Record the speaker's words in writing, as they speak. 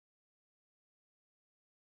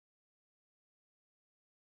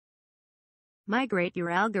Migrate your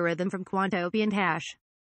algorithm from Quantopian hash.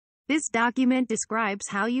 This document describes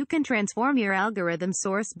how you can transform your algorithm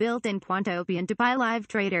source built in Quantopian to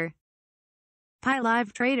pylivetrader.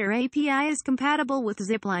 Pylivetrader API is compatible with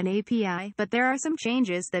zipline API, but there are some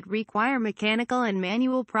changes that require mechanical and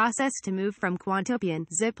manual process to move from Quantopian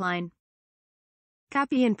zipline.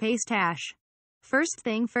 Copy and paste hash. First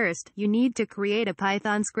thing first, you need to create a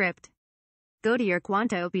Python script. Go to your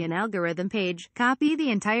Quantopian algorithm page, copy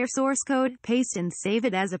the entire source code, paste and save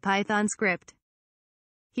it as a Python script.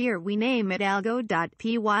 Here we name it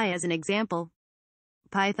algo.py as an example.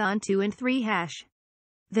 Python 2 and 3 hash.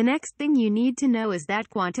 The next thing you need to know is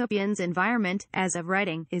that Quantopian's environment, as of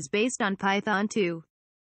writing, is based on Python 2.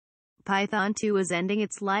 Python 2 is ending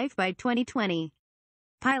its life by 2020.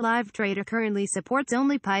 pylivetrader currently supports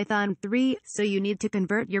only Python 3, so you need to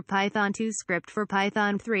convert your Python 2 script for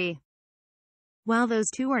Python 3. While those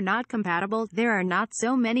two are not compatible, there are not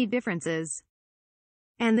so many differences.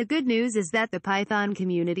 And the good news is that the Python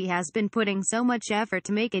community has been putting so much effort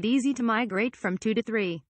to make it easy to migrate from 2 to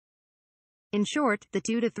 3. In short, the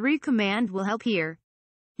 2 to 3 command will help here.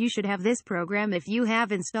 You should have this program if you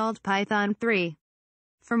have installed Python 3.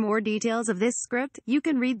 For more details of this script, you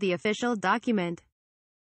can read the official document.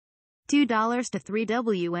 $2 to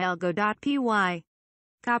 3W algo.py.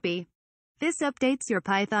 Copy. This updates your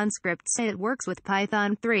Python script so it works with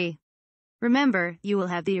Python 3. Remember, you will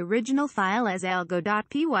have the original file as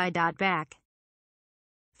algo.py.back.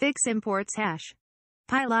 Fix imports hash.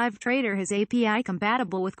 pylivetrader is API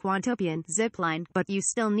compatible with Quantopian zipline, but you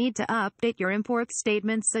still need to update your import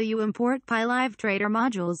statements so you import pylivetrader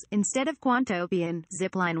modules instead of Quantopian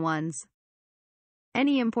zipline ones.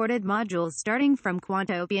 Any imported modules starting from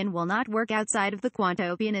Quantopian will not work outside of the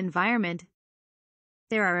Quantopian environment.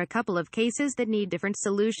 There are a couple of cases that need different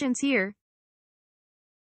solutions here.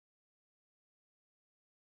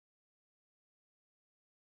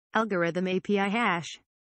 Algorithm API hash.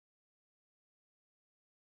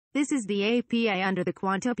 This is the API under the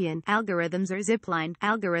Quantopian algorithms or zipline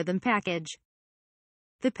algorithm package.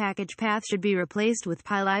 The package path should be replaced with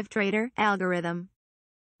pylivetrader algorithm.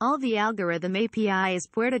 All the algorithm API is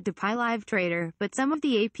ported to pylivetrader, but some of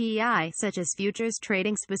the API, such as futures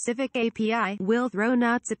trading specific API, will throw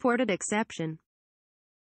not supported exception.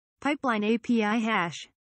 Pipeline API hash.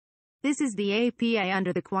 This is the API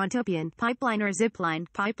under the Quantopian pipeline or zipline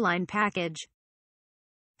pipeline package.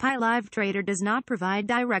 pylivetrader does not provide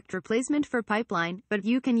direct replacement for pipeline, but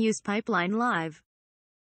you can use pipeline live.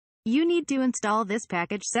 You need to install this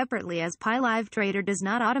package separately as pylivetrader does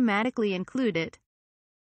not automatically include it.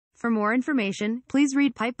 For more information, please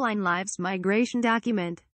read Pipeline Live's migration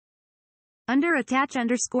document. Under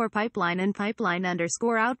attach_pipeline and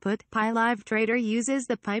pipeline_output, pylivetrader uses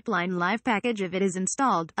the Pipeline Live package if it is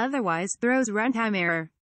installed, otherwise throws runtime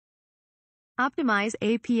error. Optimize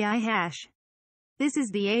API hash. This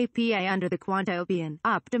is the API under the Quantopian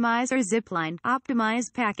Optimize or zipline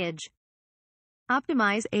Optimize package.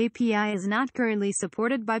 Optimize API is not currently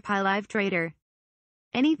supported by pylivetrader.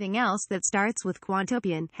 Anything else that starts with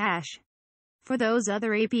Quantopian hash. For those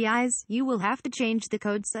other APIs, you will have to change the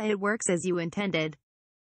code so it works as you intended.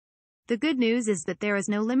 The good news is that there is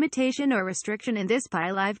no limitation or restriction in this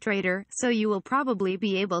pylivetrader, so you will probably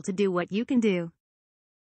be able to do what you can do.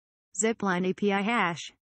 Zipline API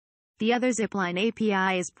hash. The other zipline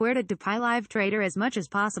API is ported to pylivetrader as much as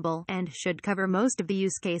possible, and should cover most of the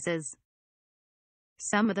use cases.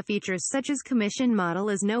 Some of the features such as commission model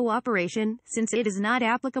is no operation, since it is not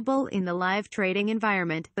applicable in the live trading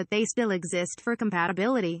environment, but they still exist for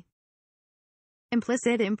compatibility.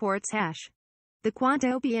 Implicit imports hash. The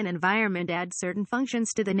Quantopian environment adds certain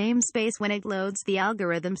functions to the namespace when it loads the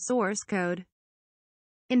algorithm source code.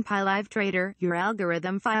 In pylivetrader, your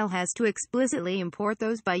algorithm file has to explicitly import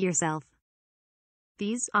those by yourself.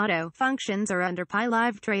 These auto functions are under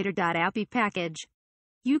pylivetrader.api package.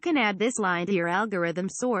 You can add this line to your algorithm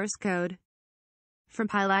source code. From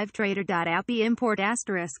pylivetrader.api import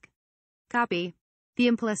asterisk. Copy. The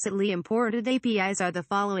implicitly imported APIs are the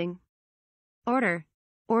following. Order.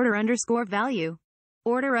 Order_value.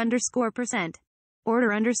 Order_%.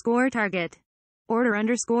 Order_target.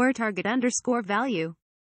 Order_target_value.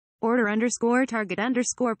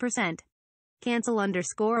 Order_target_%.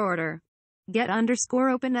 Cancel_order.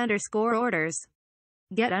 Get_open_orders.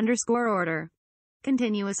 Get_order.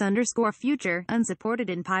 Continuous_future, unsupported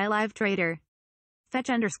in pylivetrader.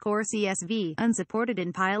 Fetch_CSV, unsupported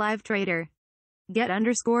in pylivetrader.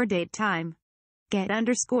 Get_datetime.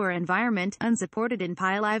 Get_environment, unsupported in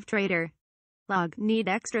pylivetrader. Log, need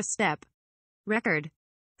extra step. Record.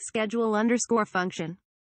 Schedule_function.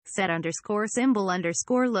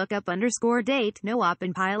 Set_symbol_lookup_date, no op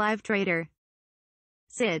in pylivetrader.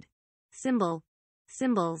 sid, symbol,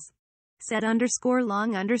 symbols, set underscore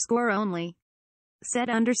long underscore only, set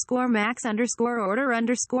underscore max underscore order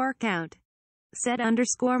underscore count, set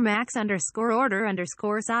underscore max underscore order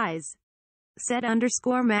underscore size, set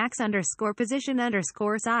underscore max underscore position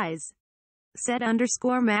underscore size, set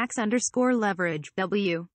underscore max underscore leverage,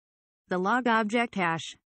 W. The log object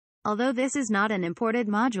hash. Although this is not an imported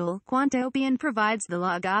module, Quantopian provides the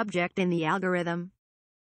log object in the algorithm.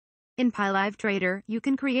 In pylivetrader, you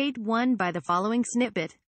can create one by the following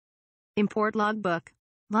snippet. Import logbook.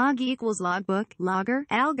 Log equals logbook, logger,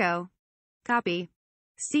 algo. Copy.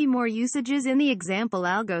 See more usages in the example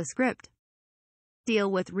algo script.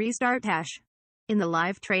 Deal with restart hash. In the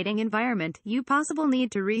live trading environment, you possibly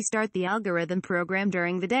need to restart the algorithm program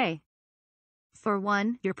during the day. For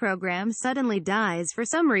one, your program suddenly dies for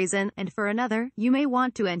some reason, and for another, you may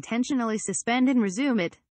want to intentionally suspend and resume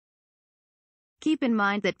it. Keep in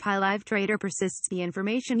mind that pylivetrader persists the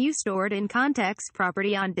information you stored in context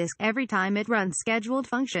property on disk every time it runs scheduled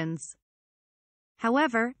functions.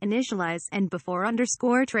 However, initialize and before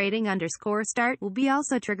underscore trading underscore start will be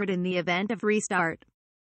also triggered in the event of restart.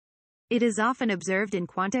 It is often observed in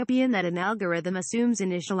Quantopian that an algorithm assumes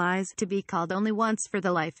initialize to be called only once for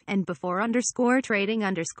the life, and before underscore trading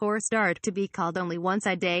underscore start to be called only once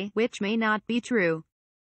a day, which may not be true.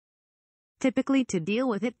 Typically, to deal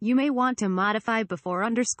with it, you may want to modify before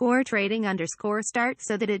underscore trading underscore start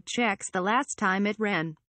so that it checks the last time it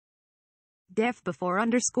ran. Def before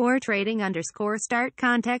underscore trading underscore start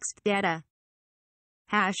context data.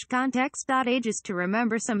 Hash context.age is to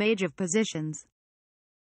remember some age of positions.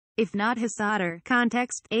 If not Hasader,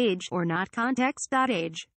 context, age, or not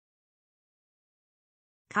context.age.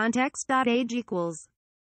 Context.age equals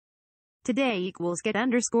today equals get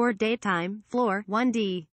underscore date time, floor,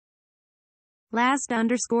 1D. Last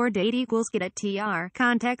underscore date equals get at tr,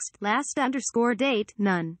 context, last underscore date,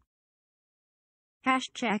 none. Hash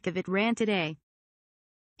check if it ran today.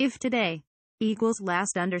 If today equals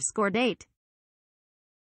last underscore date.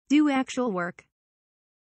 Do actual work.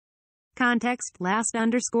 Context, last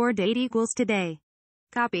underscore date equals today.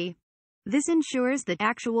 Copy. This ensures that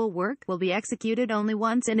actual work will be executed only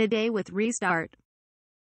once in a day with restart.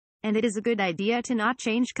 And it is a good idea to not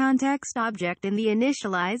change context object in the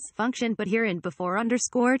initialize function but here in before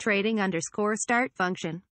underscore trading underscore start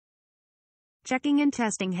function. Checking and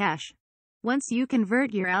testing hash. Once you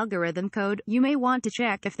convert your algorithm code, you may want to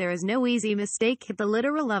check if there is no easy mistake at the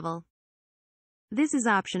literal level. This is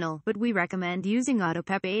optional, but we recommend using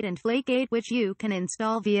AutoPep8 and Flake8, which you can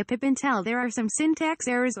install via pip until there are some syntax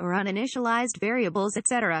errors or uninitialized variables,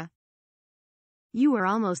 etc. You are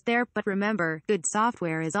almost there, but remember, good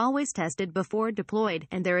software is always tested before deployed,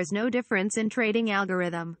 and there is no difference in trading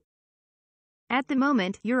algorithm. At the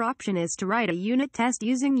moment, your option is to write a unit test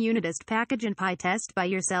using Unitest package and PyTest by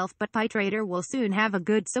yourself, but PyTrader will soon have a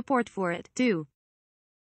good support for it, too.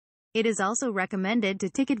 It is also recommended to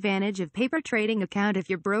take advantage of paper trading account if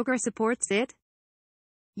your broker supports it.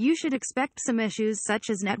 You should expect some issues such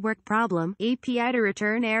as network problem, API to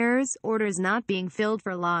return errors, orders not being filled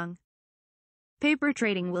for long. Paper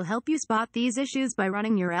trading will help you spot these issues by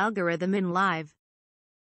running your algorithm in live.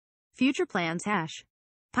 Future plans hash.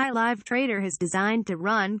 pylivetrader is designed to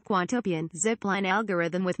run Quantopian zipline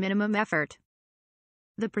algorithm with minimum effort.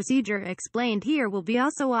 The procedure explained here will be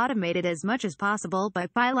also automated as much as possible by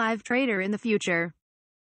pylivetrader in the future.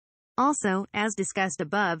 Also, as discussed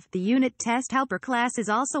above, the unit test helper class is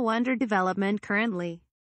also under development currently.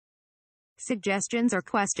 Suggestions or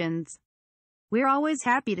questions? We're always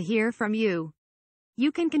happy to hear from you.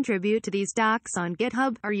 You can contribute to these docs on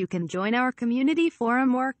GitHub, or you can join our community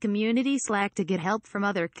forum or community Slack to get help from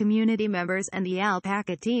other community members and the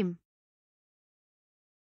Alpaca team.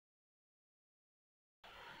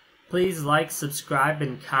 Please like, subscribe,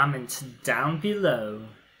 and comment down below.